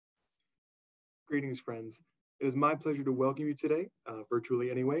Greetings, friends. It is my pleasure to welcome you today, virtually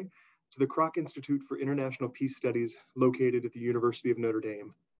anyway, to the Kroc Institute for International Peace Studies located at the University of Notre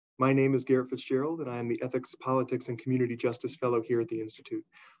Dame. My name is Garrett Fitzgerald, and I am the Ethics, Politics, and Community Justice Fellow here at the Institute.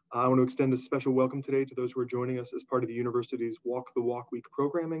 I want to extend a special welcome today to those who are joining us as part of the university's Walk the Walk Week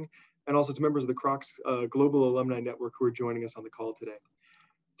programming, and also to members of the Kroc's Global Alumni Network who are joining us on the call today.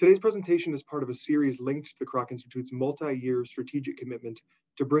 Today's presentation is part of a series linked to the Kroc Institute's multi-year strategic commitment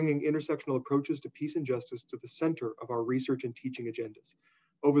to bringing intersectional approaches to peace and justice to the center of our research and teaching agendas.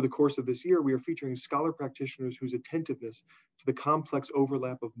 Over the course of this year, we are featuring scholar practitioners whose attentiveness to the complex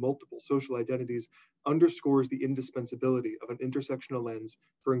overlap of multiple social identities underscores the indispensability of an intersectional lens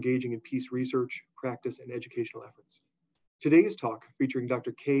for engaging in peace research, practice, and educational efforts. Today's talk, featuring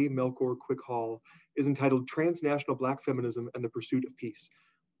Dr. K. Melchor Quick-Hall, is entitled Transnational Black Feminism and the Pursuit of Peace.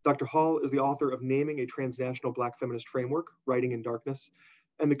 Dr. Hall is the author of Naming a Transnational Black Feminist Framework, Writing in Darkness,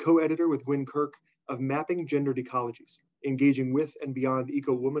 and the co-editor with Wynne Kirk of Mapping Gendered Ecologies, Engaging with and Beyond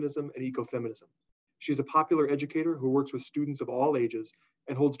Eco-Womanism and Ecofeminism. She's a popular educator who works with students of all ages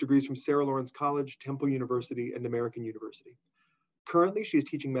and holds degrees from Sarah Lawrence College, Temple University, and American University. Currently, she is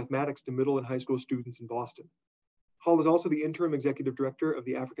teaching mathematics to middle and high school students in Boston. Hall is also the interim executive director of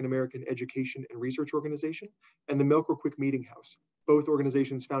the African American Education and Research Organization and the Melchor Quick Meeting House, both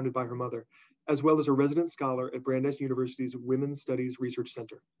organizations founded by her mother, as well as a resident scholar at Brandeis University's Women's Studies Research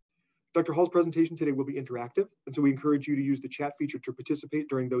Center. Dr. Hall's presentation today will be interactive, and so we encourage you to use the chat feature to participate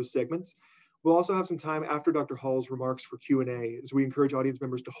during those segments. We'll also have some time after Dr. Hall's remarks for Q&A, as we encourage audience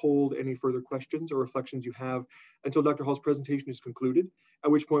members to hold any further questions or reflections you have until Dr. Hall's presentation is concluded, at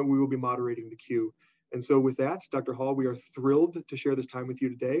which point we will be moderating the queue. And so with that, Dr. Hall, we are thrilled to share this time with you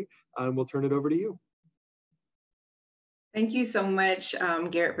today, and we'll turn it over to you. Thank you so much,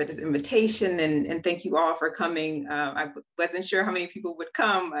 Garrett, for this invitation, and thank you all for coming. I wasn't sure how many people would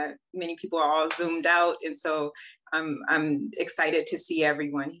come. Many people are all Zoomed out, and so I'm excited to see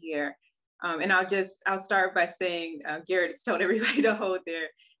everyone here. And I'll start by saying Garrett has told everybody to hold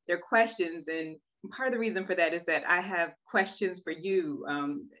their questions, and part of the reason for that is that I have questions for you.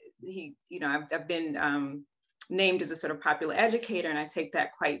 I've been named as a sort of popular educator, and I take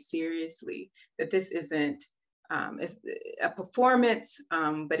that quite seriously. That this isn't it's a performance,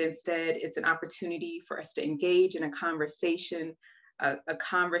 but instead it's an opportunity for us to engage in a conversation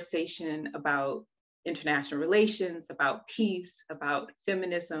about international relations, about peace, about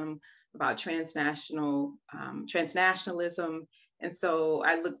feminism, about transnationalism. And so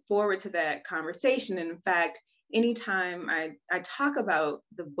I look forward to that conversation. And in fact, anytime I talk about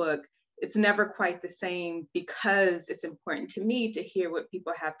the book, it's never quite the same because it's important to me to hear what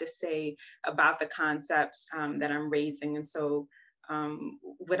people have to say about the concepts that I'm raising. And so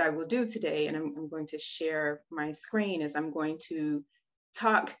what I will do today, and I'm going to share my screen, is I'm going to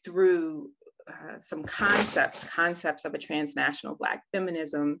talk through some concepts of a transnational Black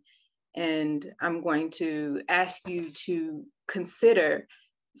feminism. And I'm going to ask you to consider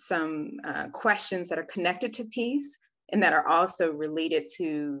some questions that are connected to peace and that are also related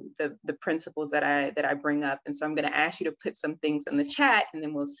to the principles that I bring up. And so I'm going to ask you to put some things in the chat, and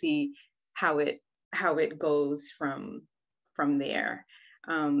then we'll see how it goes from there.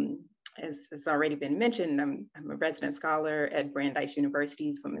 As has already been mentioned, I'm a resident scholar at Brandeis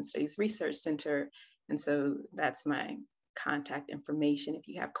University's Women's Studies Research Center, and so that's my contact information if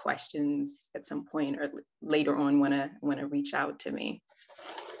you have questions at some point or later on want to reach out to me.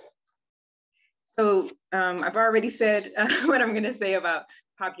 So I've already said what I'm going to say about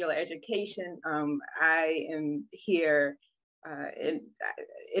popular education. I am here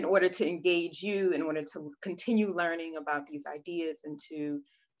in order to engage you, in order to continue learning about these ideas and to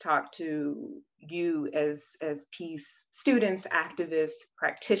talk to you as peace students, activists,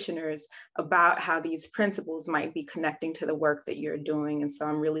 practitioners about how these principles might be connecting to the work that you're doing. And so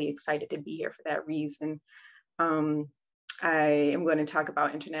I'm really excited to be here for that reason. I am going to talk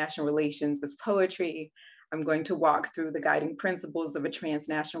about international relations as poetry. I'm going to walk through the guiding principles of a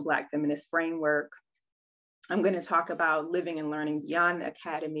transnational Black feminist framework. I'm going to talk about living and learning beyond the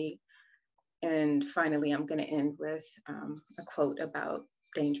academy. And finally, I'm going to end with a quote about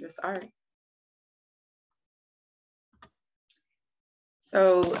dangerous art.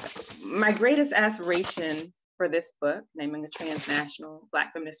 So my greatest aspiration for this book, Naming a Transnational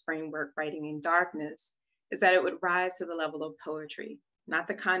Black Feminist Framework, Writing in Darkness, is that it would rise to the level of poetry, not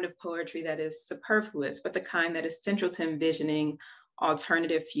the kind of poetry that is superfluous, but the kind that is central to envisioning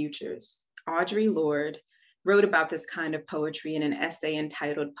alternative futures. Audre Lorde wrote about this kind of poetry in an essay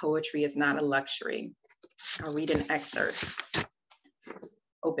entitled "Poetry is Not a Luxury." I'll read an excerpt.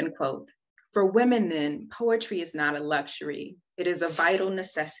 Open quote. For women then, poetry is not a luxury. It is a vital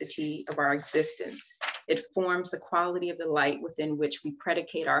necessity of our existence. It forms the quality of the light within which we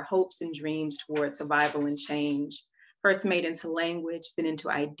predicate our hopes and dreams toward survival and change. First made into language, then into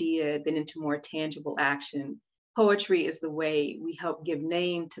idea, then into more tangible action. Poetry is the way we help give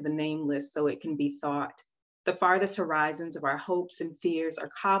name to the nameless so it can be thought. The farthest horizons of our hopes and fears are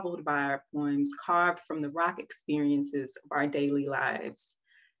cobbled by our poems, carved from the rock experiences of our daily lives.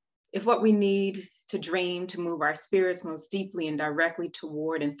 If what we need to dream to move our spirits most deeply and directly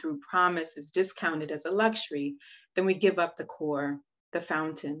toward and through promise is discounted as a luxury, then we give up the core, the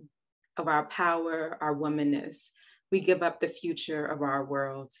fountain of our power, our womanness. We give up the future of our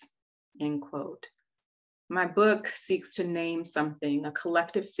worlds, end quote. My book seeks to name something, a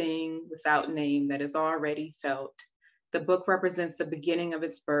collective thing without name that is already felt. The book represents the beginning of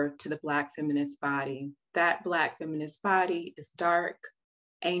its birth to the Black feminist body. That Black feminist body is dark,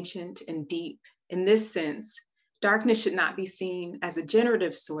 ancient, and deep. In this sense, darkness should not be seen as a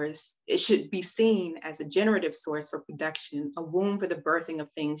generative source. It should be seen as a generative source for production, a womb for the birthing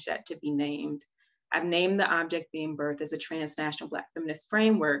of things yet to be named. I've named the object being birthed as a transnational Black feminist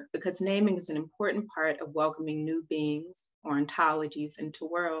framework because naming is an important part of welcoming new beings or ontologies into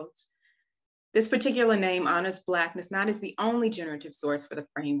worlds. This particular name honors Blackness not as the only generative source for the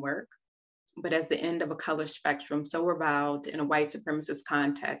framework, but as the end of a color spectrum so reviled in a white supremacist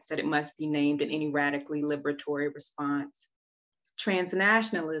context that it must be named in any radically liberatory response.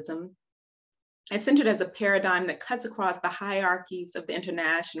 Transnationalism is centered as a paradigm that cuts across the hierarchies of the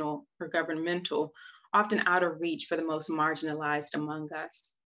international or governmental, often out of reach for the most marginalized among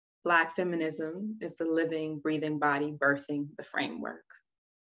us. Black feminism is the living, breathing body birthing the framework.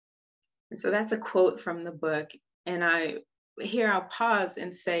 And so that's a quote from the book. And I'll pause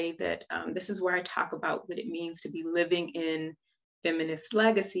and say that this is where I talk about what it means to be living in feminist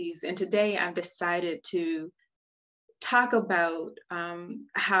legacies. And today I've decided to talk about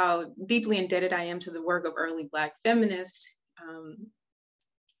how deeply indebted I am to the work of early Black feminists,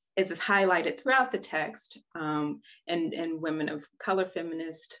 as is highlighted throughout the text, and women of color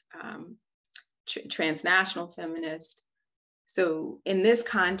feminist, transnational feminist. So in this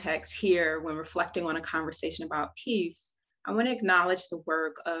context here, when reflecting on a conversation about peace, I want to acknowledge the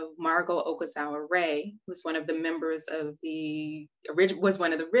work of Margot Okazawa Ray, who was one of the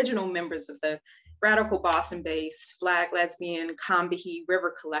original members of the radical Boston-based Black lesbian Combahee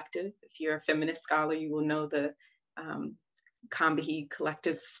River Collective. If you're a feminist scholar, you will know the Combahee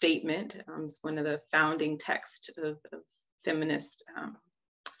Collective statement. It's one of the founding texts of feminist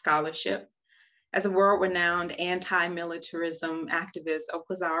scholarship. As a world-renowned anti-militarism activist,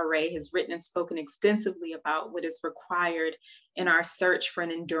 Okazawa Ray has written and spoken extensively about what is required in our search for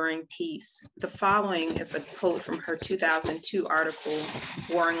an enduring peace. The following is a quote from her 2002 article,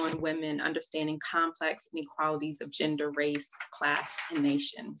 Warring on Women, Understanding Complex Inequalities of Gender, Race, Class, and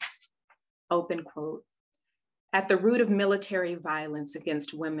Nation. Open quote. At the root of military violence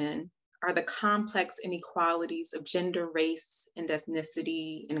against women are the complex inequalities of gender, race, and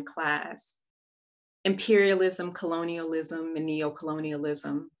ethnicity, and class. Imperialism, colonialism, and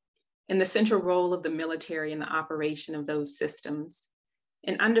neocolonialism, and the central role of the military in the operation of those systems.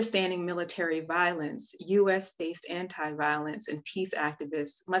 In understanding military violence, US-based anti-violence and peace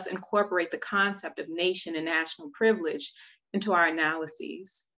activists must incorporate the concept of nation and national privilege into our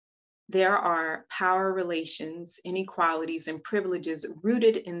analyses. There are power relations, inequalities, and privileges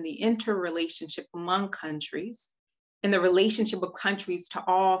rooted in the interrelationship among countries, in the relationship of countries to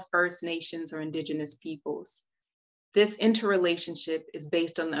all First Nations or Indigenous peoples. This interrelationship is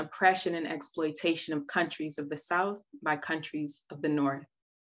based on the oppression and exploitation of countries of the South by countries of the North,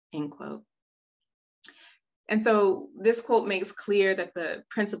 end quote. And so this quote makes clear that the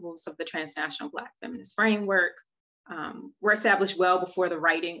principles of the Transnational Black Feminist framework were established well before the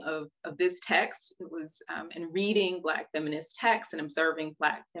writing of this text. It was in reading Black feminist texts and observing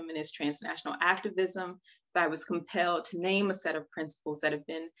Black feminist transnational activism that I was compelled to name a set of principles that have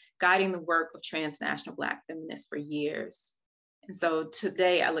been guiding the work of transnational Black feminists for years. And so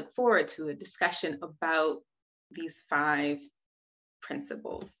today I look forward to a discussion about these 5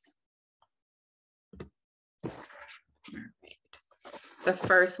 principles. All right. The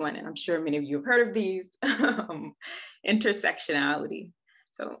first one, and I'm sure many of you have heard of these, intersectionality.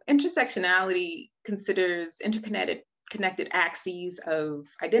 So intersectionality considers connected axes of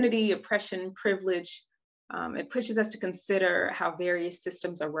identity, oppression, privilege. It pushes us to consider how various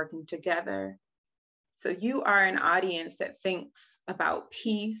systems are working together. So you are an audience that thinks about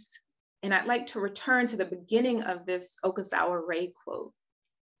peace. And I'd like to return to the beginning of this Okazawa Ray quote,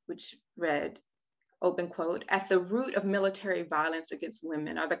 which read, open quote, at the root of military violence against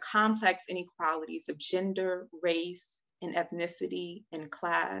women are the complex inequalities of gender, race, and ethnicity and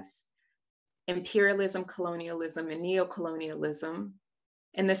class, imperialism, colonialism, and neocolonialism,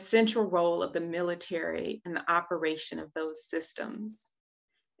 and the central role of the military in the operation of those systems.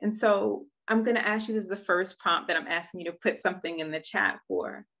 And so I'm going to ask you, this is the first prompt that I'm asking you to put something in the chat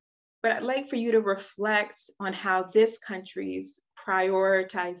for, but I'd like for you to reflect on how this country's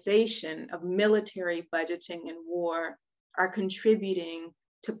prioritization of military budgeting and war are contributing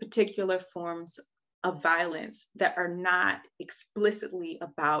to particular forms of violence that are not explicitly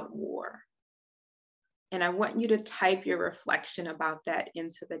about war. And I want you to type your reflection about that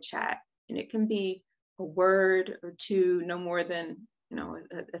into the chat. And it can be a word or two, no more than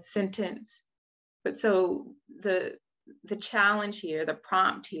a sentence. But so the challenge here, the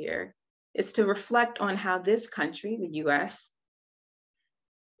prompt here, is to reflect on how this country, the US,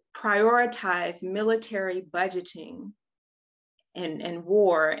 prioritize military budgeting and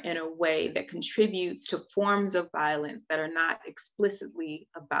war in a way that contributes to forms of violence that are not explicitly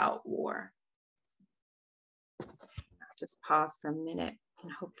about war. I'll just pause for a minute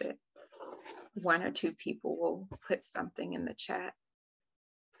and hope that one or two people will put something in the chat.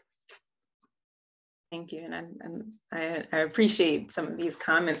 Thank you, and I appreciate some of these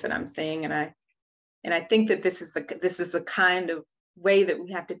comments that I'm saying, and I think that this is the kind of way that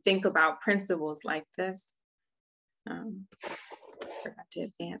we have to think about principles like this. I forgot to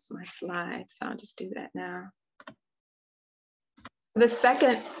advance my slide, so I'll just do that now. The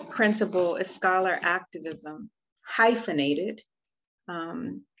second principle is scholar-activism, hyphenated.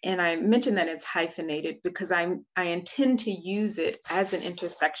 And I mentioned that it's hyphenated because I intend to use it as an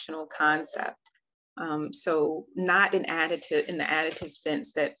intersectional concept. So not in the additive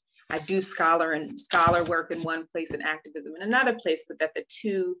sense that I do scholar work in one place and activism in another place, but that the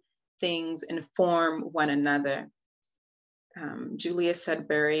two things inform one another. Julia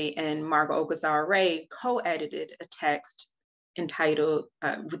Sudbury and Margot Okazawa-Ray co-edited a text titled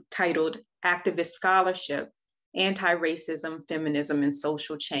Activist Scholarship, Anti-Racism, Feminism, and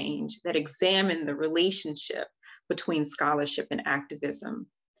Social Change that examined the relationship between scholarship and activism.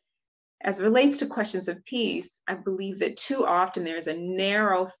 As it relates to questions of peace, I believe that too often there is a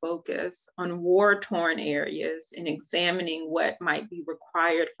narrow focus on war-torn areas in examining what might be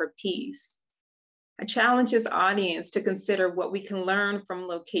required for peace. I challenge this audience to consider what we can learn from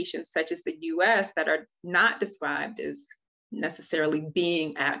locations such as the US that are not described as necessarily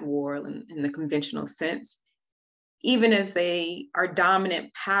being at war in the conventional sense, even as they are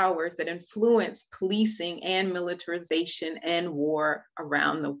dominant powers that influence policing and militarization and war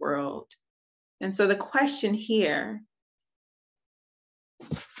around the world. And so the question here,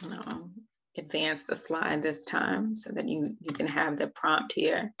 I'll advance the slide this time so that you can have the prompt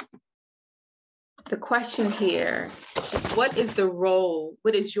here. The question here is, what is your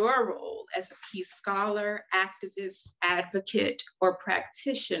role as a peace scholar, activist, advocate, or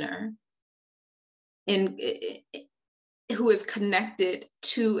practitioner who is connected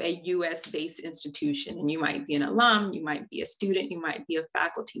to a US-based institution? And you might be an alum, you might be a student, you might be a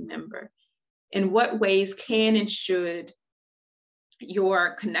faculty member. In what ways can and should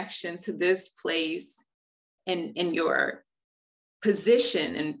your connection to this place and your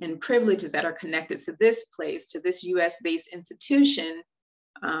position and privileges that are connected to this place, to this US-based institution,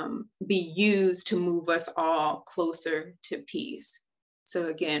 be used to move us all closer to peace? So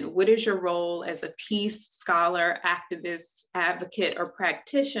again, what is your role as a peace scholar, activist, advocate, or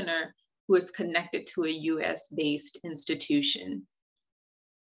practitioner who is connected to a US-based institution?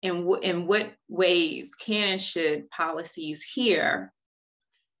 And in what ways can and should policies here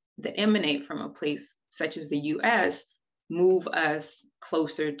that emanate from a place such as the US move us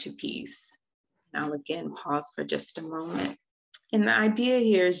closer to peace? And I'll again pause for just a moment. And the idea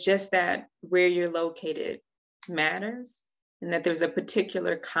here is just that where you're located matters, and that there's a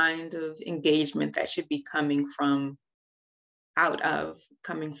particular kind of engagement that should be coming from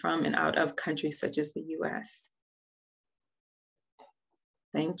and out of countries such as the US.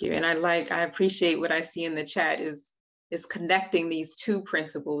 Thank you. And I appreciate what I see in the chat is connecting these two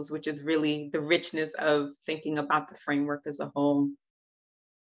principles, which is really the richness of thinking about the framework as a whole.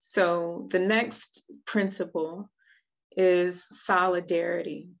 So the next principle is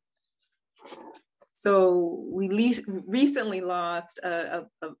solidarity. So we recently lost a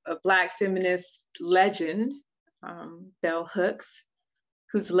Black feminist legend, Bell Hooks,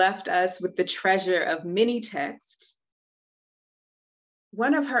 who's left us with the treasure of many texts.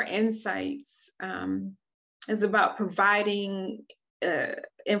 One of her insights is about providing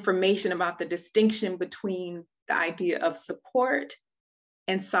information about the distinction between the idea of support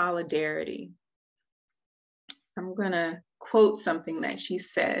and solidarity. I'm gonna quote something that she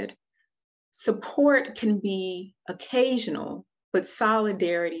said. Support can be occasional, but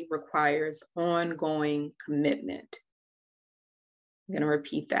solidarity requires ongoing commitment. I'm going to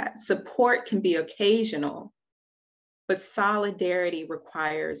repeat that. Support can be occasional, but solidarity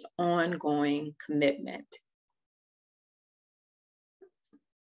requires ongoing commitment.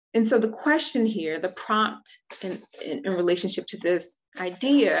 And so the question here, the prompt in relationship to this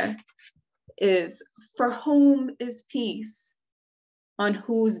idea is, for whom is peace? On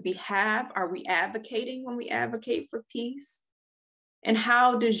whose behalf are we advocating when we advocate for peace? And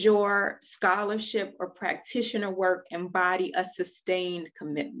how does your scholarship or practitioner work embody a sustained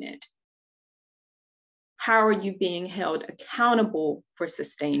commitment? How are you being held accountable for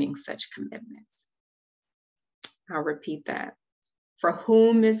sustaining such commitments? I'll repeat that. For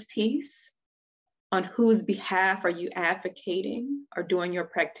whom is peace? On whose behalf are you advocating or doing your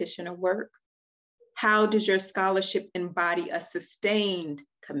practitioner work? How does your scholarship embody a sustained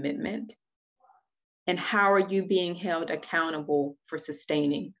commitment? And how are you being held accountable for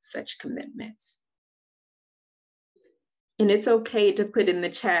sustaining such commitments? And it's okay to put in the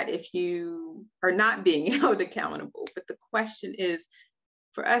chat if you are not being held accountable, but the question is,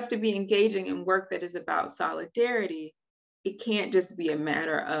 for us to be engaging in work that is about solidarity, it can't just be a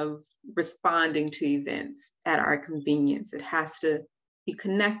matter of responding to events at our convenience. It has to be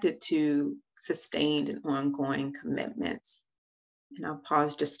connected to sustained and ongoing commitments. And I'll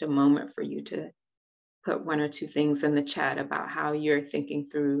pause just a moment for you to put one or two things in the chat about how you're thinking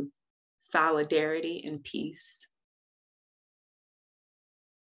through solidarity and peace.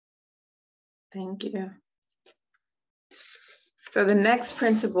 Thank you. So the next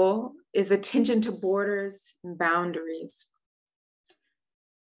principle is attention to borders and boundaries.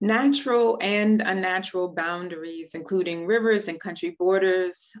 Natural and unnatural boundaries, including rivers and country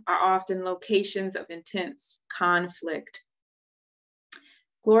borders, are often locations of intense conflict.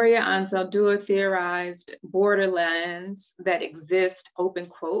 Gloria Anzaldúa theorized borderlands that exist, open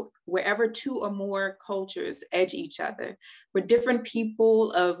quote, wherever two or more cultures edge each other, where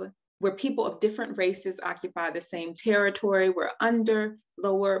people of different races occupy the same territory, where under,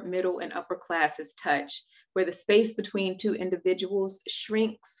 lower, middle, and upper classes touch, where the space between two individuals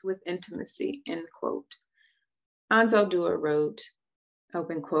shrinks with intimacy, end quote. Anzaldúa wrote,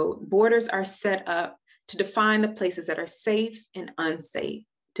 open quote, borders are set up to define the places that are safe and unsafe,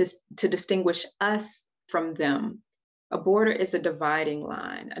 to distinguish us from them. A border is a dividing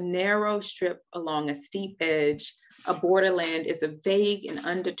line, a narrow strip along a steep edge. A borderland is a vague and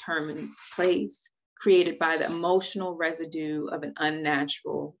undetermined place created by the emotional residue of an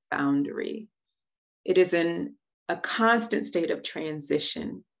unnatural boundary. It is in a constant state of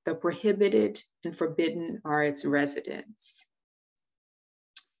transition. The prohibited and forbidden are its residents.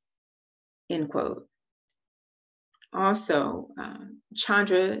 End quote. Also,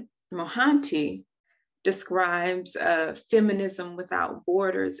 Chandra Mohanty describes feminism without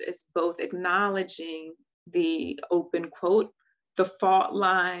borders as both acknowledging the, open quote, the fault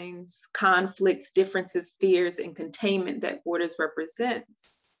lines, conflicts, differences, fears, and containment that borders represent,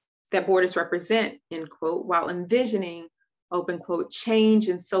 end quote, while envisioning, open quote, change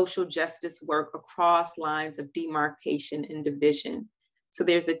and social justice work across lines of demarcation and division. So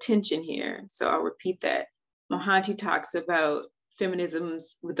there's a tension here. So I'll repeat that. Mohanty talks about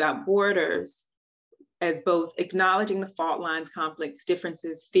feminisms without borders as both acknowledging the fault lines, conflicts,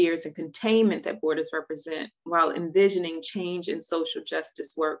 differences, fears, and containment that borders represent, while envisioning change and social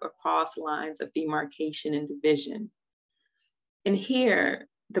justice work across lines of demarcation and division. And here,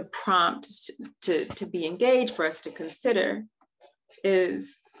 the prompt to be engaged for us to consider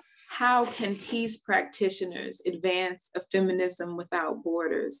is, how can peace practitioners advance a feminism without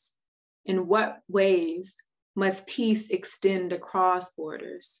borders? In what ways must peace extend across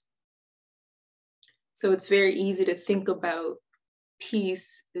borders? So it's very easy to think about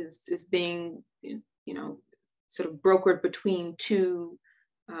peace as being, sort of brokered between two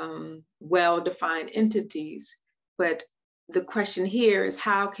well-defined entities. But the question here is,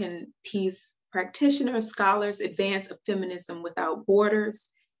 how can peace practitioners, scholars advance a feminism without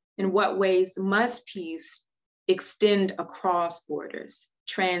borders? In what ways must peace extend across borders,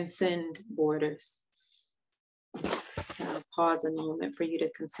 transcend borders? And I'll pause a moment for you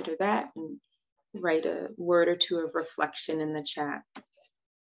to consider that and write a word or two of reflection in the chat.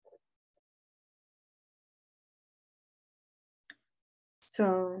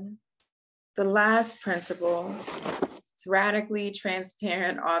 So the last principle is radically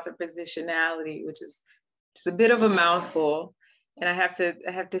transparent author positionality, which is just a bit of a mouthful. And I have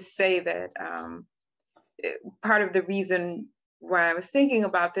to say that part of the reason why I was thinking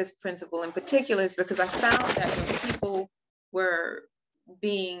about this principle in particular is because I found that when people were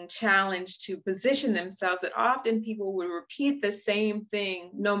being challenged to position themselves, that often people would repeat the same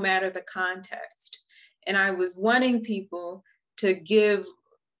thing no matter the context. And I was wanting people to give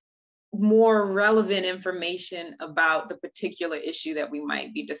more relevant information about the particular issue that we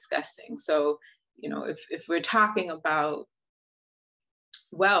might be discussing. So, you know, if we're talking about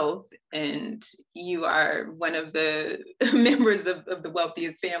wealth and you are one of the members of the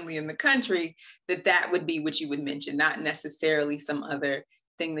wealthiest family in the country, that would be what you would mention, not necessarily some other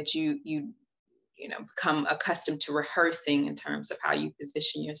thing that you know, become accustomed to rehearsing in terms of how you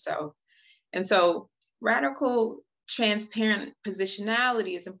position yourself. And so radical transparent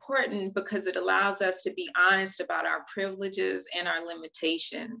positionality is important because it allows us to be honest about our privileges and our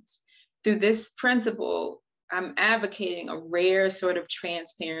limitations. Through this principle, I'm advocating a rare sort of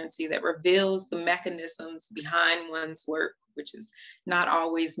transparency that reveals the mechanisms behind one's work, which is not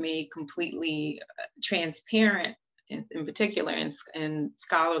always made completely transparent, in particular in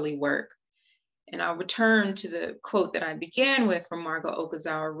scholarly work. And I'll return to the quote that I began with from Margot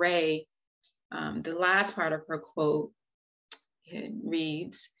Okazawa-Ray. The last part of her quote, it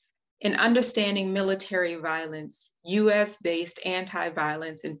reads, "In understanding military violence, US-based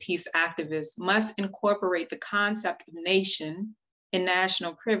anti-violence and peace activists must incorporate the concept of nation and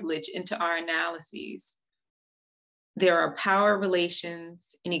national privilege into our analyses. There are power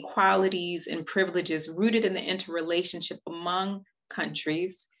relations, inequalities, and privileges rooted in the interrelationship among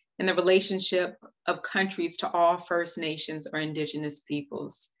countries and the relationship of countries to all First Nations or Indigenous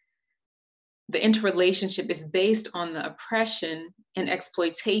peoples. The interrelationship is based on the oppression and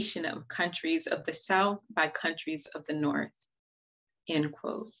exploitation of countries of the South by countries of the North," end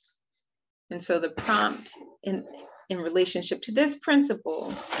quote. And so the prompt in relationship to this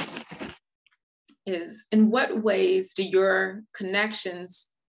principle is, in what ways do your connections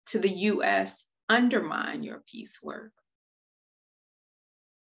to the US undermine your peace work?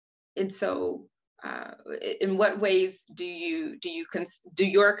 And so in what ways do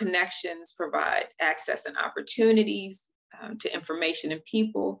your connections provide access and opportunities to information and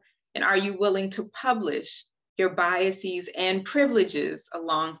people? And are you willing to publish your biases and privileges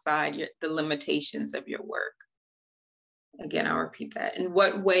alongside the limitations of your work? Again, I'll repeat that. In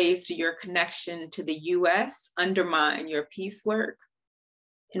what ways do your connection to the US undermine your peace work?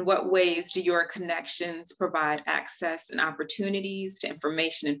 In what ways do your connections provide access and opportunities to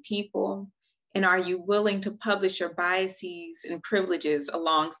information and people? And are you willing to publish your biases and privileges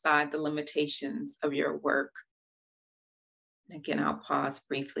alongside the limitations of your work? And again, I'll pause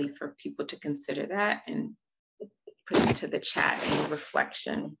briefly for people to consider that and put into the chat any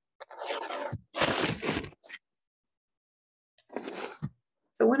reflection.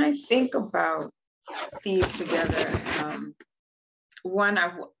 So when I think about these together, one,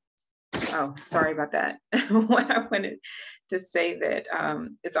 sorry about that. One, I wanted to say that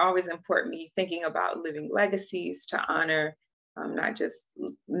it's always important me thinking about living legacies to honor not just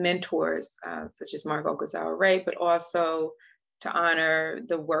mentors such as Margot Okazawa-Ray, but also to honor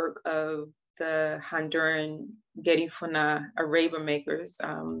the work of the Honduran Gerifuna areba makers,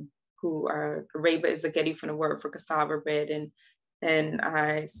 who are, areba is the Gerifuna word for cassava bread. And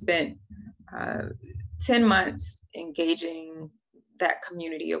I spent 10 months engaging that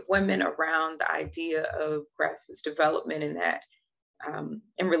community of women around the idea of grassroots development, and that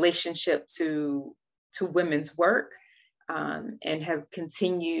in relationship to women's work, and have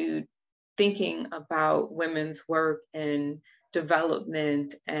continued thinking about women's work and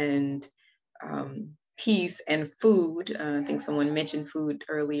development and peace and food. I think someone mentioned food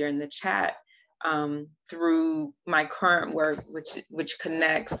earlier in the chat, through my current work, which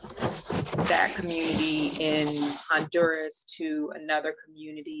connects that community in Honduras to another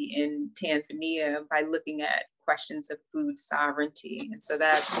community in Tanzania by looking at questions of food sovereignty. And so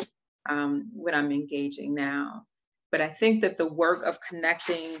that's what I'm engaging now. But I think that the work of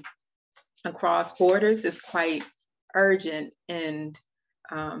connecting across borders is quite urgent, and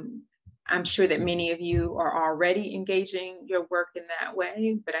I'm sure that many of you are already engaging your work in that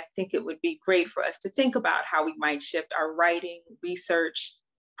way, but I think it would be great for us to think about how we might shift our writing, research,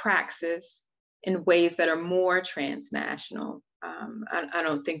 praxis in ways that are more transnational. I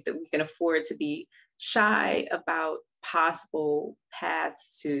don't think that we can afford to be shy about possible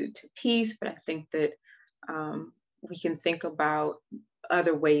paths to peace, but I think that we can think about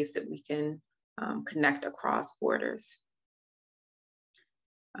other ways that we can connect across borders.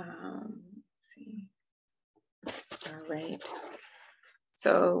 Let's see. All right.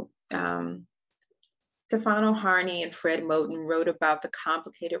 So Stefano Harney and Fred Moten wrote about the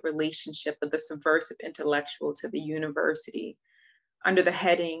complicated relationship of the subversive intellectual to the university. under the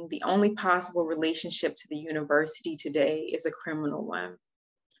heading, "The only possible relationship to the university today is a criminal one,"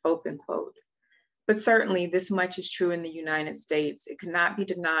 open quote. But certainly this much is true in the United States. It cannot be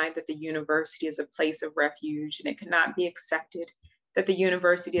denied that the university is a place of refuge, and it cannot be accepted that the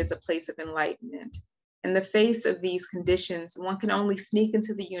university is a place of enlightenment. In the face of these conditions, one can only sneak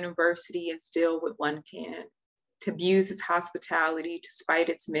into the university and steal what one can, to abuse its hospitality, to spite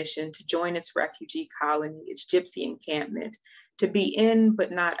its mission, to join its refugee colony, its gypsy encampment, to be in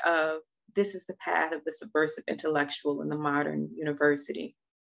but not of. This is the path of the subversive intellectual in the modern university.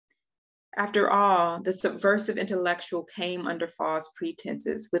 After all, the subversive intellectual came under false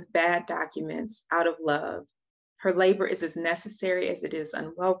pretenses with bad documents out of love. Her labor is as necessary as it is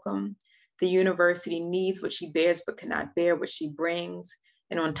unwelcome. The university needs what she bears but cannot bear what she brings.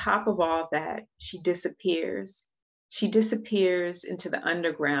 And on top of all that, she disappears. She disappears into the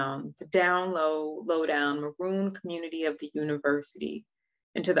underground, the down low, low down, maroon community of the university,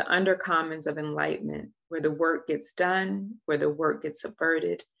 into the undercommons of enlightenment, where the work gets done, where the work gets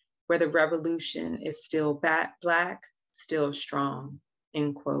subverted, where the revolution is still Black, still strong,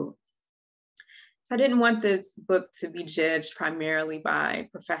 end quote. So I didn't want this book to be judged primarily by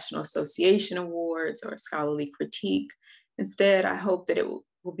professional association awards or scholarly critique. Instead, I hope that it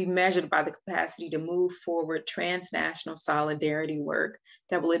will be measured by the capacity to move forward transnational solidarity work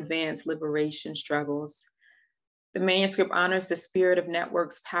that will advance liberation struggles. The manuscript honors the spirit of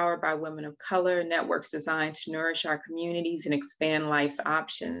networks powered by women of color, networks designed to nourish our communities and expand life's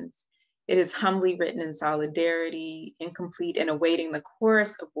options. It is humbly written in solidarity, incomplete, and awaiting the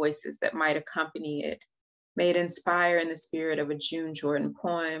chorus of voices that might accompany it. May it inspire in the spirit of a June Jordan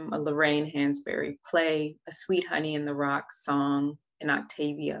poem, a Lorraine Hansberry play, a Sweet Honey in the Rock song, an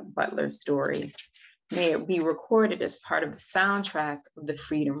Octavia Butler story. May it be recorded as part of the soundtrack of the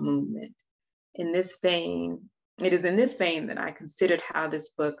freedom movement. In this vein, it is in this vein that I considered how this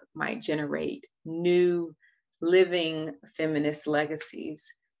book might generate new, living feminist legacies.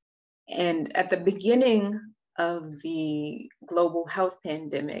 And at the beginning of the global health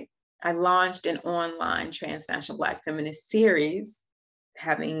pandemic, I launched an online Transnational Black Feminist series,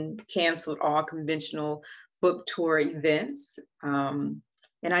 having canceled all conventional book tour events. And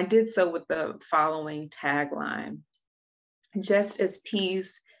I did so with the following tagline: just as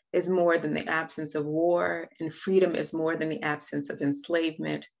peace is more than the absence of war, and freedom is more than the absence of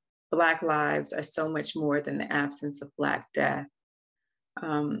enslavement, Black lives are so much more than the absence of Black death.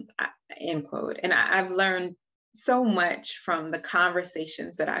 End quote. And I've learned so much from the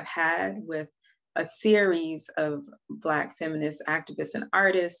conversations that I've had with a series of Black feminist activists and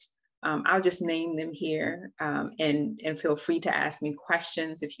artists. I'll just name them here, and feel free to ask me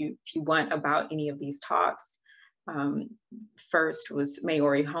questions if you want about any of these talks. First was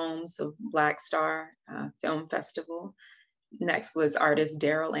Maori Holmes of Black Star Film Festival. Next was artist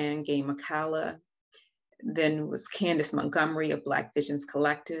Daryl Ann Gay McCalla. Then was Candace Montgomery of Black Visions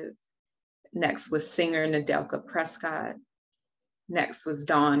Collective. Next was singer Nadelka Prescott. Next was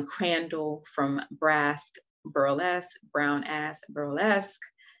Dawn Crandall from Brown Ass Burlesque.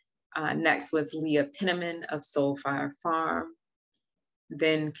 Next was Leah Penniman of Soulfire Farm.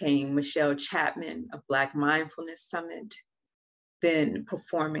 Then came Michelle Chapman of Black Mindfulness Summit. Then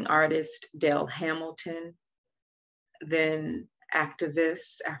performing artist Dale Hamilton. Then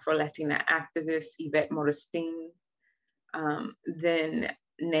activist, Afro-Latina activist Yvette Modestin. Then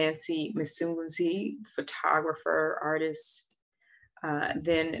Nancy Misunzi, photographer, artist.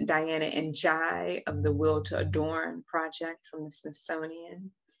 Then Diana Njai of the Will to Adorn project from the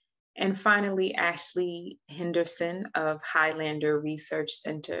Smithsonian. And finally, Ashley Henderson of Highlander Research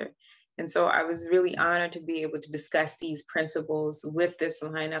Center. And so I was really honored to be able to discuss these principles with this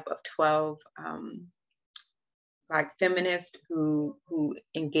lineup of 12 Black feminists who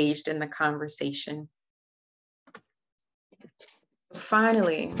engaged in the conversation.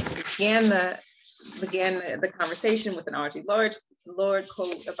 Finally, began the conversation with an Audre Lorde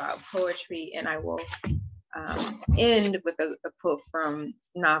quote about poetry, and I will end with a quote from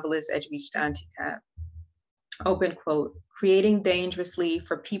novelist Edwidge Danticat. Open quote: create dangerously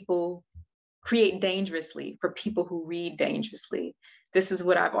for people who read dangerously. This is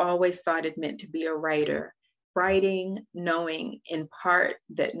what I've always thought it meant to be a writer. Writing, knowing in part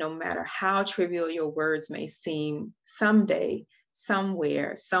that no matter how trivial your words may seem, someday,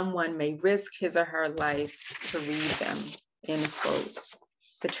 somewhere, someone may risk his or her life to read them, end quote.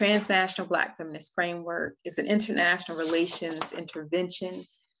 The Transnational Black Feminist Framework is an international relations intervention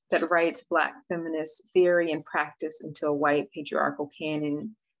that writes Black feminist theory and practice into a white patriarchal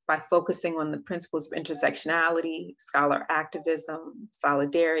canon by focusing on the principles of intersectionality, scholar-activism,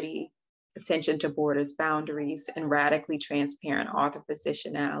 solidarity, attention to borders, boundaries, and radically transparent author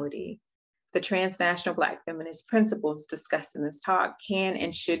positionality. The transnational Black feminist principles discussed in this talk can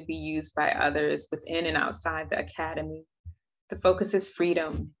and should be used by others within and outside the academy. The focus is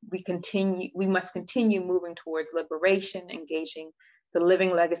freedom. We must continue moving towards liberation, engaging the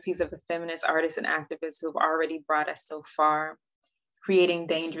living legacies of the feminist artists and activists who have already brought us so far. Creating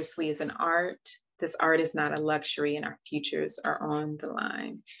dangerously is an art. This art is not a luxury, and our futures are on the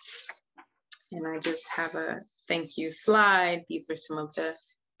line. And I just have a thank you slide. These are some of the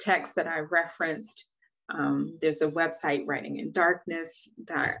texts that I referenced. There's a website,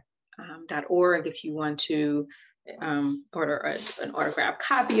 writingindarkness.org, if you want to order an autographed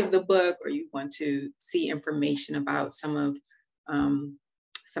copy of the book, or you want to see information about some of the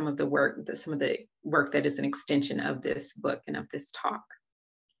work that is an extension of this book and of this talk.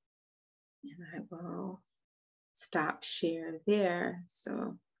 And I will stop share there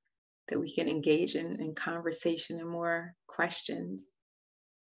so that we can engage in conversation and more questions.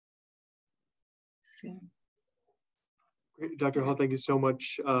 So. Great. Dr. Hall, thank you so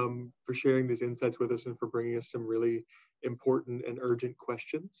much for sharing these insights with us and for bringing us some really important and urgent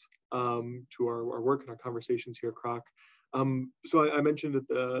questions to our work and our conversations here at CROC. So I mentioned at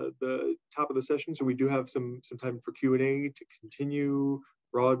the top of the session, so we do have some time for Q&A to continue,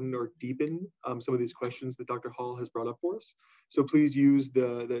 broaden, or deepen some of these questions that Dr. Hall has brought up for us. So please use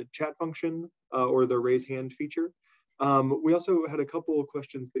the chat function or the raise hand feature. We also had a couple of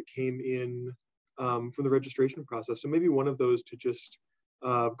questions that came in from the registration process. So maybe one of those to just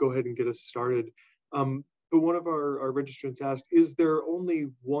go ahead and get us started. But one of our registrants asked, is there only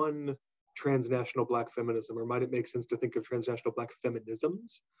one transnational Black feminism, or might it make sense to think of transnational Black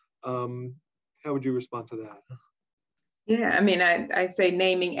feminisms? How would you respond to that? Yeah, I mean, I say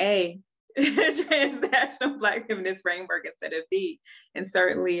naming a transnational Black feminist framework instead of B. And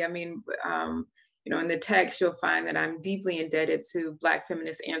certainly, I mean, you know, in the text, you'll find that I'm deeply indebted to Black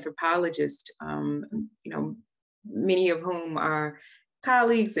feminist anthropologists, you know, many of whom are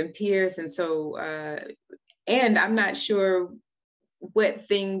colleagues and peers. And so, and I'm not sure what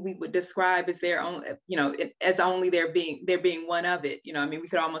thing we would describe as their own, you know, as only there being one of it. You know, I mean, we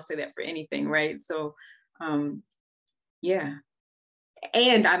could almost say that for anything, right? So, yeah.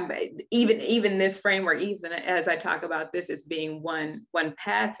 And I'm even this framework, even as I talk about this as being one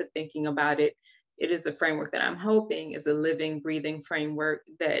path to thinking about it, it is a framework that I'm hoping is a living, breathing framework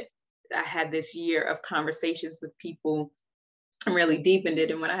that I had this year of conversations with people and really deepened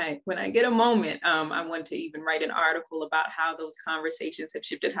it. And when I get a moment, I want to even write an article about how those conversations have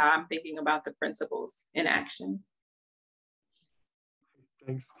shifted how I'm thinking about the principles in action.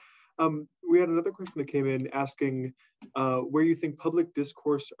 Thanks. We had another question that came in asking where you think public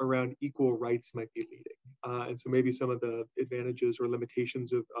discourse around equal rights might be leading. And so maybe some of the advantages or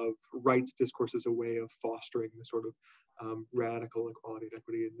limitations of rights discourse as a way of fostering the sort of radical equality and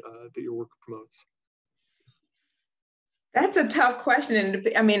equity that your work promotes. That's a tough question. And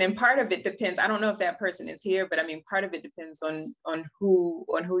I mean, and part of it depends, I don't know if that person is here, but I mean, part of it depends on who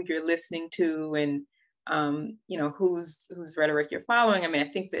you're listening to and you know, whose rhetoric you're following. I mean, I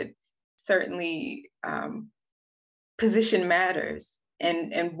think that certainly position matters,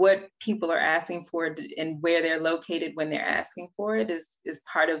 and what people are asking for and where they're located when they're asking for it is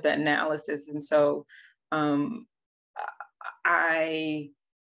part of the analysis. And so I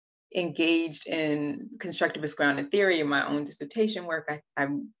engaged in constructivist grounded theory in my own dissertation work. I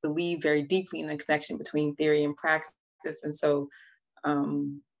believe very deeply in the connection between theory and praxis. And so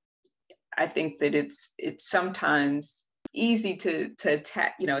I think that it's sometimes easy to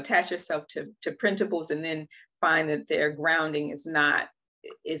attach yourself to principles and then find that their grounding is not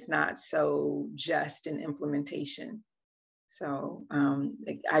so just in implementation. So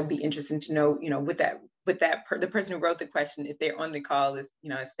I'd be interested to know, you know, the person who wrote the question, if they're on the call, is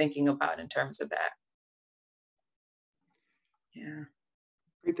thinking about in terms of that. Yeah.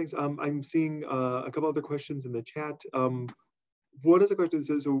 Great, thanks. I'm seeing a couple other questions in the chat. What is the question that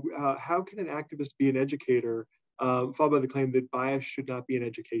says, so, how can an activist be an educator, followed by the claim that bias should not be an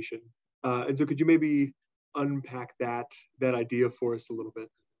education? And so could you maybe unpack that idea for us a little bit?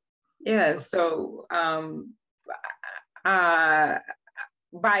 Yeah, so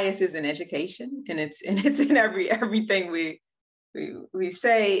bias is in education, and it's in everything we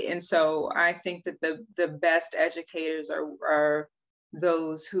say. And so I think that the best educators are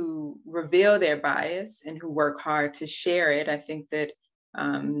those who reveal their bias and who work hard to share it. I think that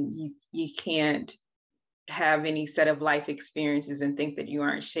you can't have any set of life experiences and think that you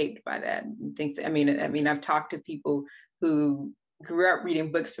aren't shaped by that. And think that, I mean, I've talked to people who grew up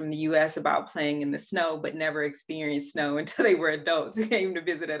reading books from the US about playing in the snow, but never experienced snow until they were adults who came to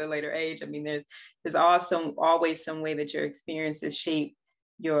visit at a later age. I mean, there's also always some way that your experiences shape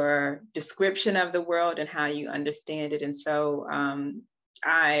your description of the world and how you understand it. And so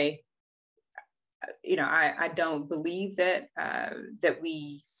I don't believe that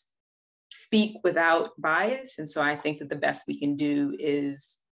we speak without bias. And so I think that the best we can do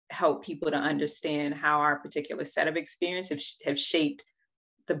is help people to understand how our particular set of experiences have shaped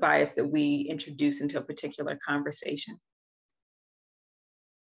the bias that we introduce into a particular conversation.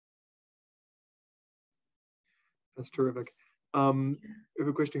 That's terrific. I have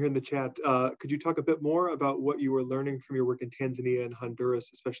a question here in the chat. Could you talk a bit more about what you were learning from your work in Tanzania and Honduras,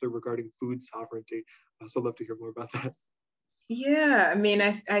 especially regarding food sovereignty? I'd also love to hear more about that. Yeah, I mean,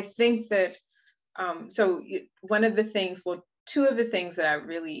 I think that, so one of the things, well, two of the things that I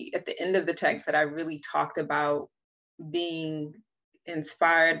really, at the end of the text, that I really talked about being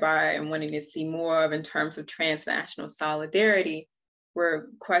inspired by and wanting to see more of in terms of transnational solidarity were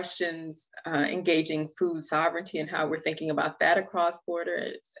questions engaging food sovereignty and how we're thinking about that across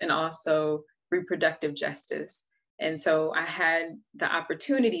borders, and also reproductive justice. And so I had the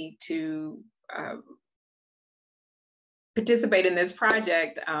opportunity to participate in this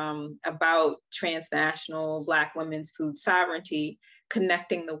project about transnational Black women's food sovereignty,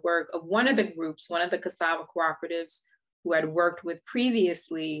 connecting the work of one of the groups, one of the cassava cooperatives who I'd worked with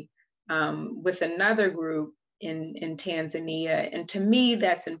previously with another group in Tanzania. And to me,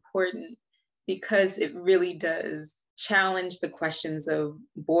 that's important because it really does challenge the questions of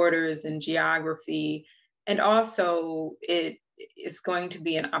borders and geography. And also it is going to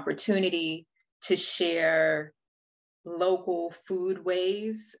be an opportunity to share local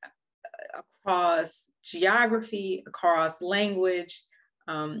foodways across geography, across language.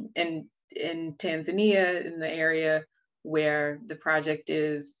 And in Tanzania, in the area where the project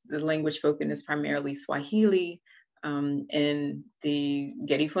is, the language spoken is primarily Swahili. In the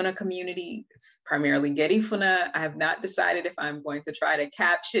Gerifuna community, it's primarily Gerifuna. I have not decided if I'm going to try to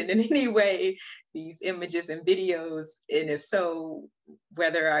caption in any way these images and videos, and if so,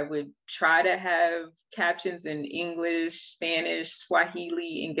 whether I would try to have captions in English, Spanish,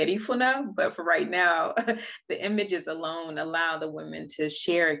 Swahili, and Gerifuna. But for right now, the images alone allow the women to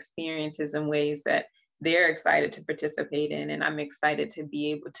share experiences in ways that they're excited to participate in. And I'm excited to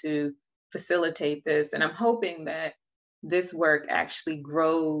be able to facilitate this. And I'm hoping that this work actually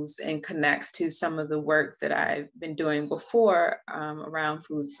grows and connects to some of the work that I've been doing before around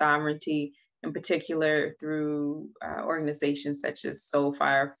food sovereignty, in particular through organizations such as Soul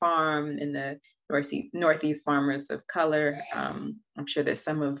Fire Farm and the Northeast Farmers of Color. I'm sure that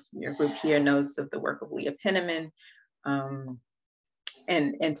some of your group here knows of the work of Leah Penniman.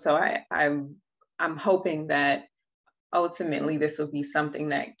 And so I'm hoping that ultimately this will be something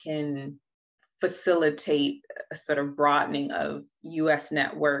that can facilitate a sort of broadening of US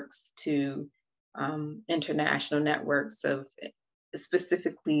networks to international networks of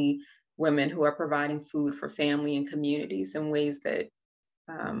specifically women who are providing food for family and communities in ways that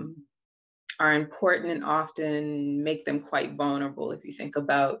are important and often make them quite vulnerable if you think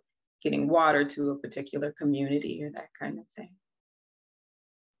about getting water to a particular community or that kind of thing.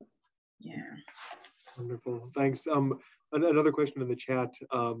 Yeah. Wonderful, thanks. Another question in the chat,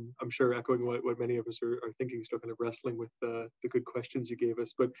 I'm sure echoing what many of us are thinking, still kind of wrestling with the good questions you gave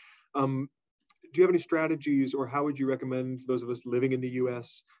us, but do you have any strategies, or how would you recommend those of us living in the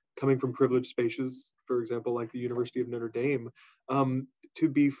US, coming from privileged spaces, for example, like the University of Notre Dame, to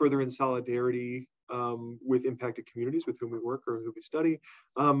be further in solidarity with impacted communities with whom we work or who we study,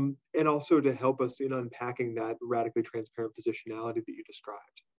 and also to help us in unpacking that radically transparent positionality that you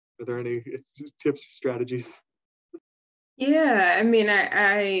described? Are there any tips or strategies? Yeah, I mean,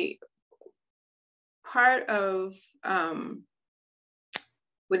 I part of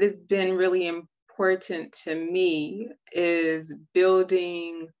what has been really important to me is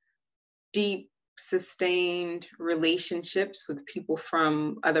building deep, sustained relationships with people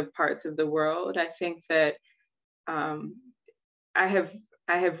from other parts of the world. I think that I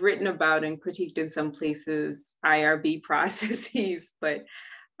have written about and critiqued in some places IRB processes, but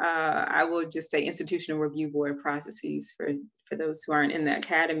I will just say institutional review board processes for those who aren't in the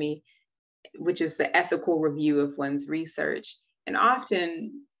academy, which is the ethical review of one's research. And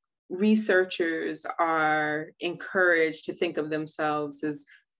often researchers are encouraged to think of themselves as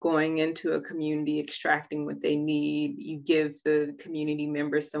going into a community, extracting what they need. You give the community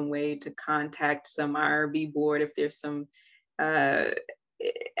members some way to contact some IRB board if there's some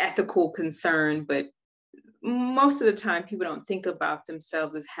ethical concern, but most of the time people don't think about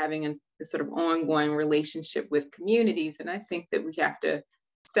themselves as having a sort of ongoing relationship with communities. And I think that we have to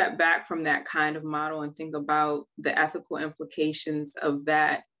step back from that kind of model and think about the ethical implications of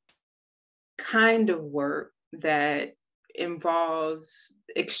that kind of work that involves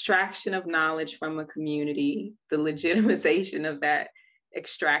extraction of knowledge from a community, the legitimization of that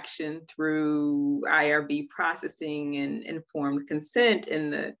extraction through IRB processing and informed consent,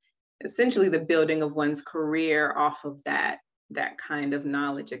 and essentially the building of one's career off of that kind of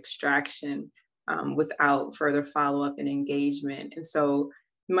knowledge extraction without further follow-up and engagement. And so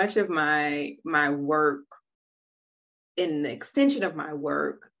much of my work, in the extension of my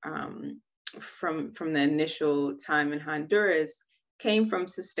work from the initial time in Honduras, came from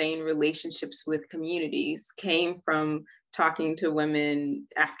sustained relationships with communities, came from talking to women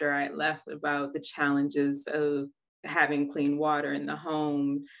after I left about the challenges of having clean water in the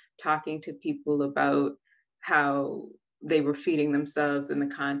home, talking to people about how they were feeding themselves in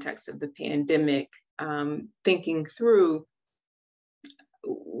the context of the pandemic, thinking through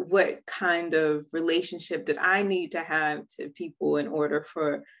what kind of relationship did I need to have to people in order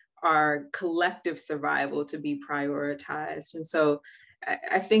for our collective survival to be prioritized. And so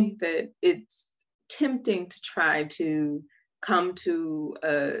I think that it's tempting to try to come to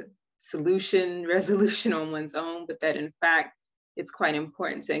a resolution on one's own, but that in fact, it's quite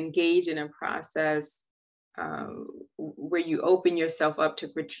important to engage in a process where you open yourself up to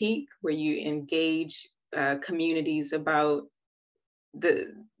critique, where you engage communities about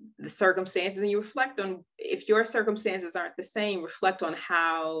the circumstances, and you reflect on, if your circumstances aren't the same, reflect on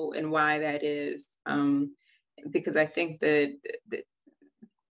how and why that is. Because I think that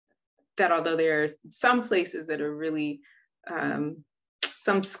although there are some places that are really,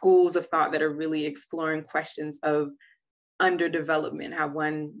 some schools of thought that are really exploring questions of underdevelopment, how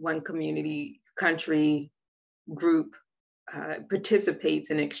one community, country, group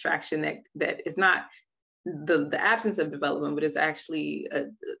participates in extraction that is not the absence of development, but is actually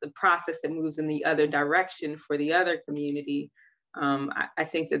the process that moves in the other direction for the other community. I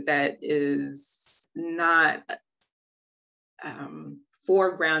think that is not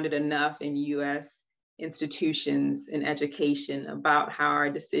foregrounded enough in US institutions in education about how our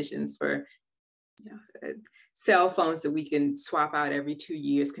decisions for cell phones that we can swap out every 2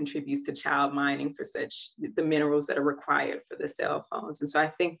 years contributes to child mining for the minerals that are required for the cell phones. And so I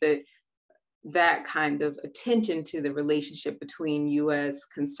think that kind of attention to the relationship between US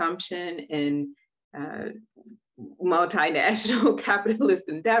consumption and multinational capitalist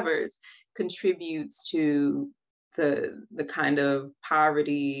endeavors contributes to the kind of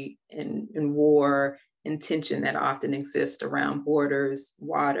poverty and war and tension that often exists around borders,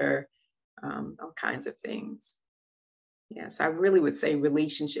 water, all kinds of things. Yes, I really would say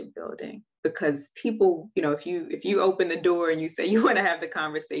relationship building, because people, if you open the door and you say you want to have the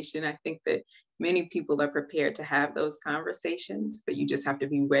conversation, I think that many people are prepared to have those conversations, but you just have to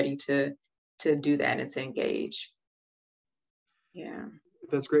be ready to do that and to engage. Yeah.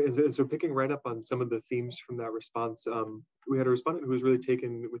 That's great. And so picking right up on some of the themes from that response, we had a respondent who was really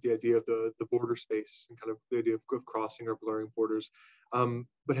taken with the idea of the border space and kind of the idea of crossing or blurring borders,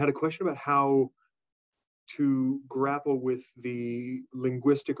 but had a question about how to grapple with the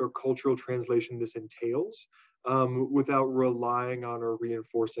linguistic or cultural translation this entails, without relying on or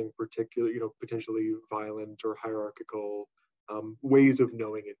reinforcing particular, potentially violent or hierarchical ways of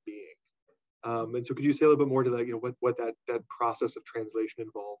knowing and being. And so could you say a little bit more to that, what that process of translation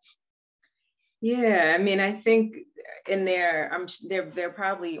involves? Yeah, I mean, I think they're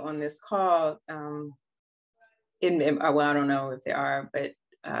probably on this call, well, I don't know if they are, but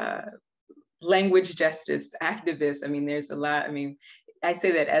language justice activists. I mean, there's a lot. I mean, I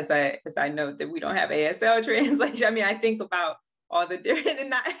say that as I note that we don't have ASL translation. I mean, I think about all the different and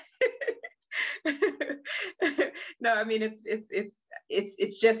not. No, I mean,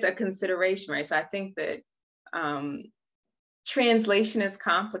 it's just a consideration, right? So I think that translation is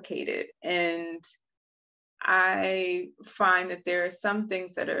complicated, and I find that there are some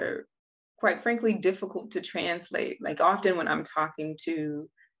things that are, quite frankly, difficult to translate. Like often when I'm talking to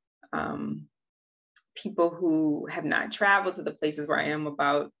people who have not traveled to the places where I am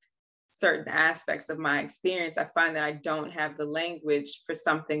about certain aspects of my experience, I find that I don't have the language for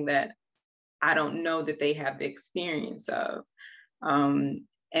something that I don't know that they have the experience of.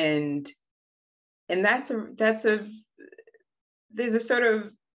 And there's a sort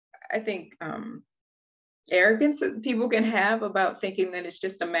of, I think, arrogance that people can have about thinking that it's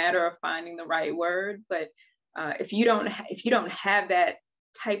just a matter of finding the right word. But if you don't have that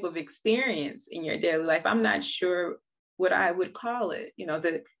type of experience in your daily life, I'm not sure what I would call it.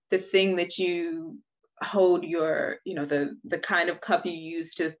 The thing that you hold your, the kind of cup you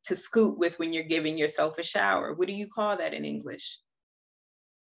use to scoop with when you're giving yourself a shower. What do you call that in English?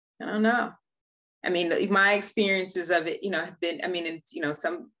 I don't know. I mean, my experiences of it, have been, I mean,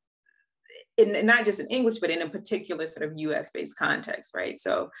 not just in English, but in a particular sort of US-based context, right?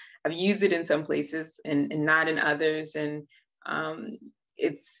 So I've used it in some places and not in others. And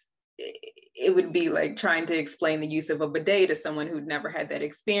it would be like trying to explain the use of a bidet to someone who'd never had that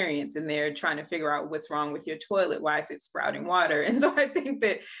experience, and they're trying to figure out what's wrong with your toilet. Why is it sprouting water? And so I think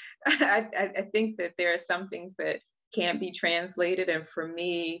that I think that there are some things that can't be translated. And for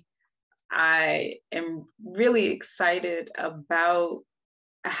me, I am really excited about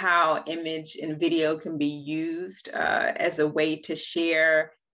how image and video can be used as a way to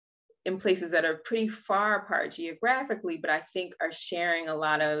share in places that are pretty far apart geographically, but I think are sharing a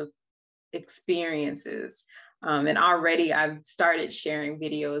lot of experiences. And already I've started sharing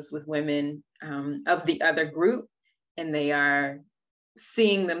videos with women of the other group, and they are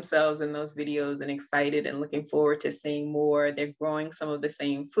seeing themselves in those videos and excited and looking forward to seeing more. They're growing some of the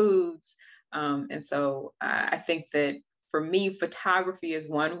same foods. And so I think that for me, photography is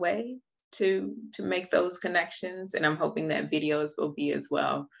one way to make those connections. And I'm hoping that videos will be as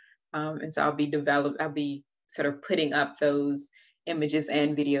well. And so I'll be sort of putting up those images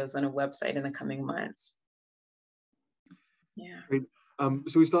and videos on a website in the coming months. Yeah. Great.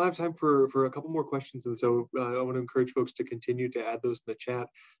 So we still have time for a couple more questions. And so I want to encourage folks to continue to add those in the chat.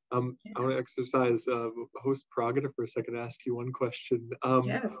 I want to exercise host prerogative for a second to ask you one question.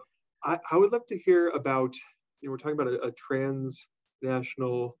 Yes. I would love to hear about, we're talking about a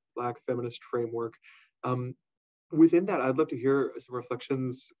transnational Black feminist framework. Within that, I'd love to hear some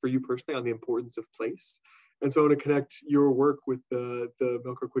reflections for you personally on the importance of place. And so I want to connect your work with the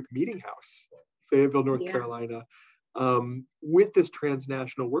Melchor Quick Meeting House, Fayetteville, North Carolina, with this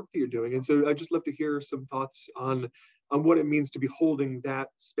transnational work that you're doing. And so I'd just love to hear some thoughts on what it means to be holding that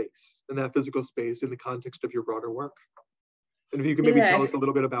space and that physical space in the context of your broader work. And if you could maybe tell us a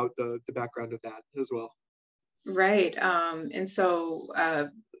little bit about the background of that as well. Right. And so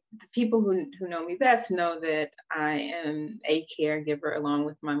the people who know me best know that I am a caregiver along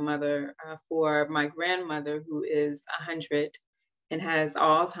with my mother for my grandmother, who is 100 and has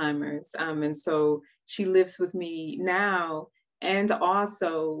Alzheimer's. And so she lives with me now. And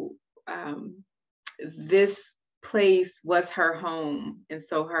also this place was her home. And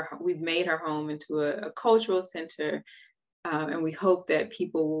so we've made her home into a cultural center. And we hope that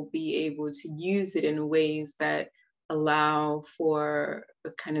people will be able to use it in ways that allow for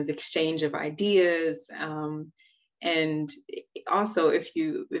a kind of exchange of ideas. And also, I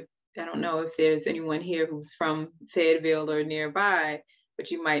don't know if there's anyone here who's from Fayetteville or nearby,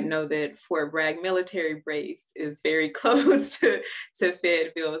 but you might know that Fort Bragg military base is very close to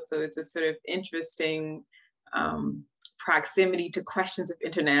Fayetteville. So it's a sort of interesting proximity to questions of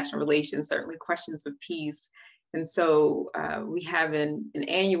international relations, certainly questions of peace. And so we have an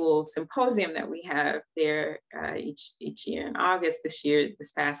annual symposium that we have there each year in August.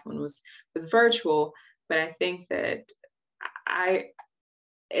 This past one was virtual, but I think that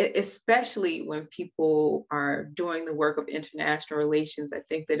especially when people are doing the work of international relations, I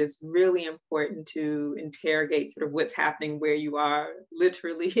think that it's really important to interrogate sort of what's happening where you are,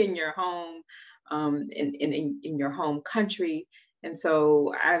 literally in your home, in your home country. And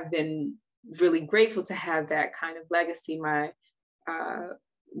so I've been really grateful to have that kind of legacy. My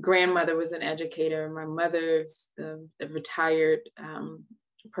grandmother was an educator. My mother's a retired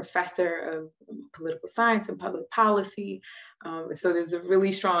professor of political science and public policy. So there's a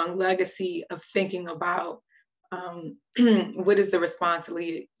really strong legacy of thinking about what is the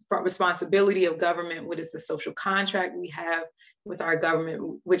responsibility of government, what is the social contract we have with our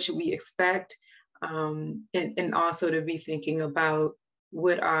government, what should we expect, and also to be thinking about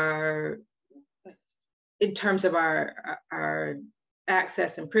what are, in terms of our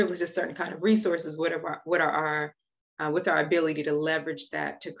access and privilege to certain kind of resources, what's our ability to leverage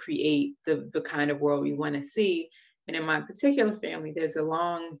that to create the kind of world we want to see. And in my particular family, there's a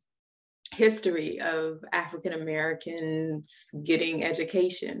long history of African Americans getting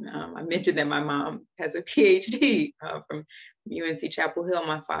education. I mentioned that my mom has a PhD from UNC Chapel Hill.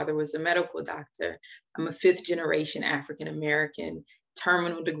 My father was a medical doctor. I'm a 5th generation African American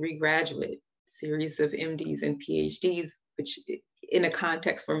terminal degree graduate, series of MDs and PhDs, which in a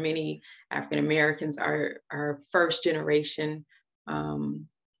context where many African Americans are first generation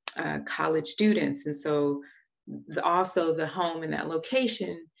college students. And so also the home in that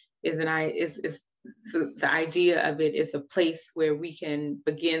location is the idea of it is a place where we can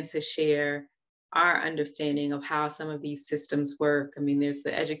begin to share our understanding of how some of these systems work. I mean, there's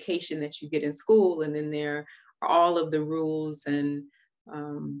the education that you get in school, and then there are all of the rules and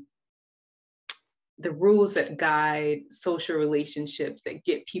the rules that guide social relationships that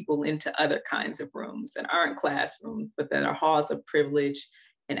get people into other kinds of rooms that aren't classrooms, but that are halls of privilege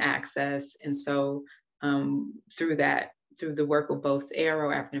and access. And so through the work of both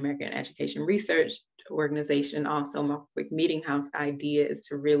ARO, African American Education Research Organization, also my quick meeting house idea is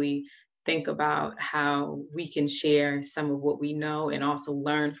to really think about how we can share some of what we know and also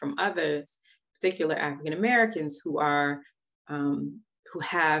learn from others, particular African Americans who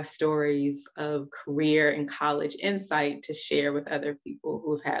have stories of career and college insight to share with other people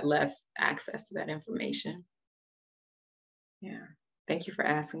who have had less access to that information. Yeah, thank you for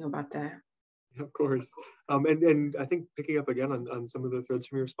asking about that. Yeah, of course. And I think picking up again on some of the threads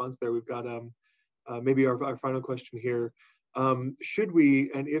from your response there, we've got maybe our final question here. Should we,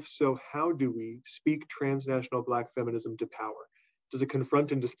 and if so, how do we speak transnational Black feminism to power? Does it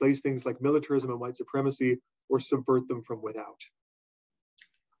confront and displace things like militarism and white supremacy, or subvert them from without?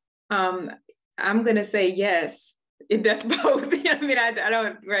 I'm going to say yes. It does both. I mean, I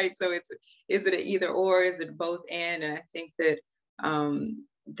don't, right? So is it an either or? Is it both and? And I think that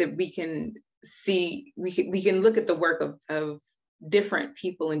that we can see, we can look at the work of different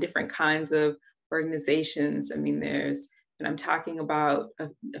people and different kinds of organizations. I mean, and I'm talking about a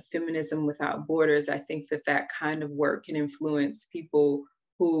feminism without borders. I think that kind of work can influence people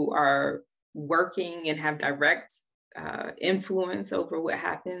who are working and have direct influence over what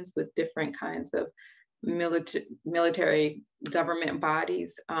happens with different kinds of military government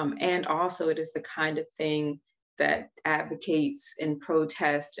bodies. And also it is the kind of thing that advocates and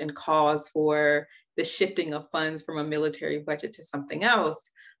protests and calls for the shifting of funds from a military budget to something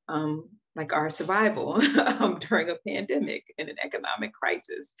else, like our survival during a pandemic and an economic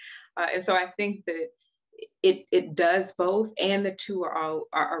crisis. And so I think that it does both, and the two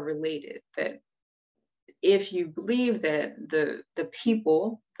are related. That if you believe that the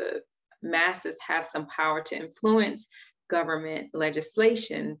people, the masses, have some power to influence government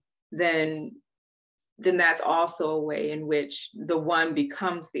legislation, then that's also a way in which the one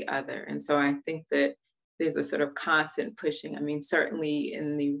becomes the other. And so I think that there's a sort of constant pushing. I mean, certainly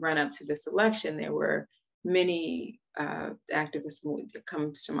in the run-up to this election, there were many activists. That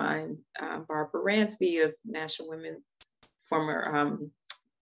comes to mind, Barbara Ransby of National Women's, former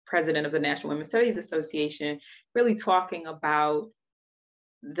president of the National Women's Studies Association, really talking about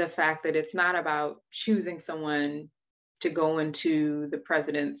the fact that it's not about choosing someone to go into the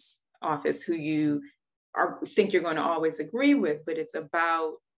president's office who you think you're going to always agree with, but it's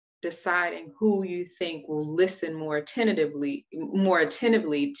about deciding who you think will listen more attentively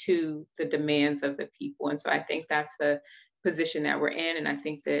to the demands of the people. And so I think that's the position that we're in. And I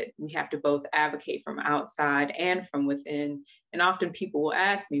think that we have to both advocate from outside and from within. And often people will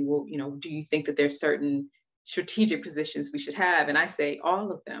ask me, well, do you think that there's certain strategic positions we should have? And I say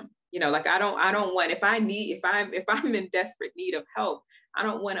all of them. Like I don't want, if I'm in desperate need of help, I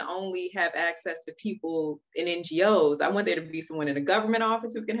don't want to only have access to people in NGOs. I want there to be someone in a government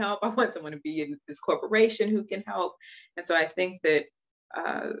office who can help. I want someone to be in this corporation who can help. And so I think that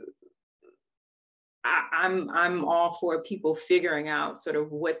I'm all for people figuring out sort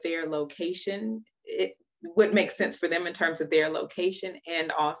of what their location, what makes sense for them in terms of their location,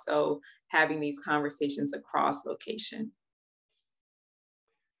 and also having these conversations across location.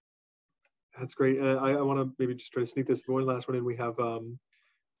 That's great. I want to maybe just try to sneak this one last one in. We have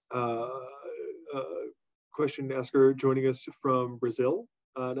question asker joining us from Brazil,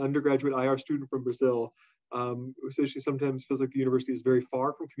 an undergraduate IR student from Brazil, who says she sometimes feels like the university is very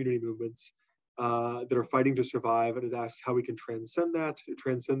far from community movements that are fighting to survive, and has asked how we can transcend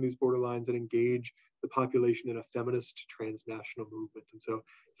these borderlines and engage the population in a feminist transnational movement. And so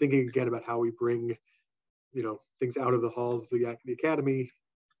thinking again about how we bring, things out of the halls of the academy,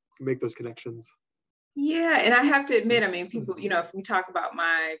 make those connections. Yeah, and I have to admit, I mean, people, if we talk about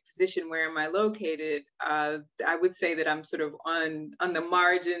my position, where am I located, I would say that I'm sort of on the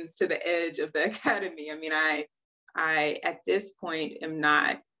margins to the edge of the academy. I mean, I at this point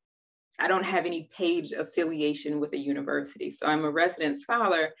I don't have any paid affiliation with a university. So I'm a resident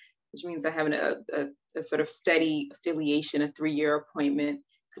scholar, which means I have a sort of steady affiliation, a 3-year appointment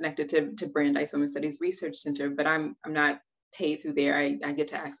connected to Brandeis Women's Studies Research Center, but I'm not paid through there. I get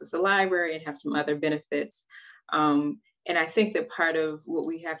to access a library and have some other benefits. And I think that part of what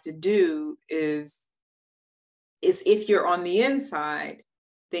we have to do is if you're on the inside,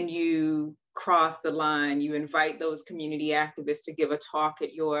 then you cross the line. You invite those community activists to give a talk in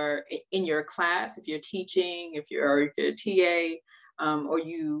your class, if you're teaching, if you're a TA, or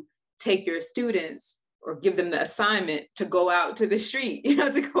you take your students or give them the assignment to go out to the street,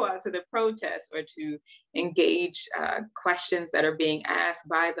 to go out to the protest or to engage questions that are being asked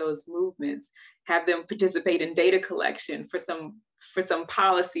by those movements, have them participate in data collection for some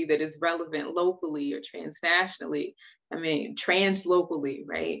policy that is relevant locally or transnationally. I mean, translocally,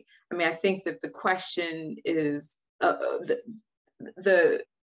 right? I mean, I think that the question is the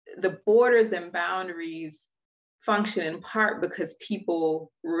borders and boundaries function in part because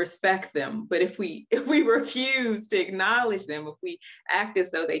people respect them. But if we refuse to acknowledge them, if we act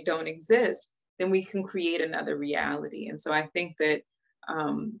as though they don't exist, then we can create another reality. And so I think that,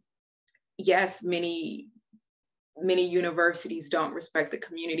 yes, many universities don't respect the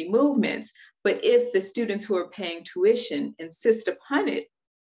community movements, but if the students who are paying tuition insist upon it,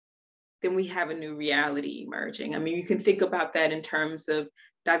 then we have a new reality emerging. I mean, you can think about that in terms of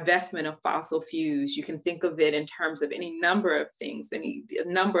divestment of fossil fuels. You can think of it in terms of any number of things, a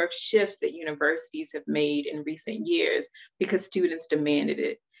number of shifts that universities have made in recent years because students demanded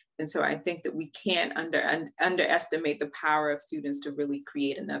it. And so I think that we can't underestimate the power of students to really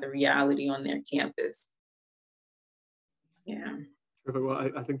create another reality on their campus. Yeah.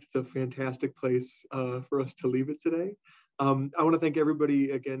 Well, I think it's a fantastic place for us to leave it today. I want to thank everybody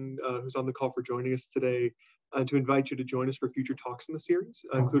again who's on the call for joining us today, and to invite you to join us for future talks in the series,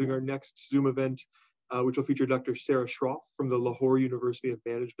 including our next Zoom event, which will feature Dr. Sarah Schroff from the Lahore University of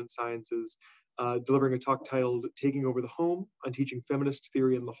Management Sciences, delivering a talk titled Taking Over the Home on Teaching Feminist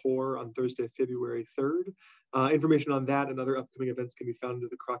Theory in Lahore on Thursday, February 3rd. Information on that and other upcoming events can be found at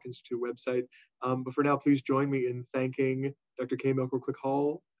the Kroc Institute website. But for now, please join me in thanking Dr. K. Melchor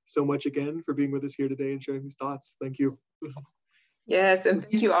Quick-Hall so much again for being with us here today and sharing these thoughts. Thank you. Yes, and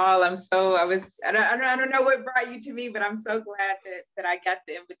thank you all. I don't know what brought you to me, but I'm so glad that I got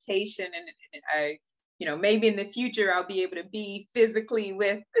the invitation, and I, maybe in the future I'll be able to be physically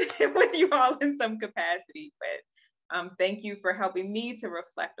with you all in some capacity. But thank you for helping me to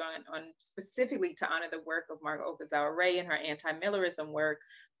reflect on specifically to honor the work of Margaret Okazawa-Ray and her anti-Millerism work,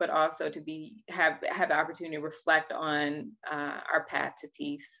 but also to have the opportunity to reflect on our path to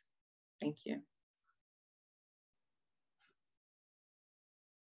peace. Thank you.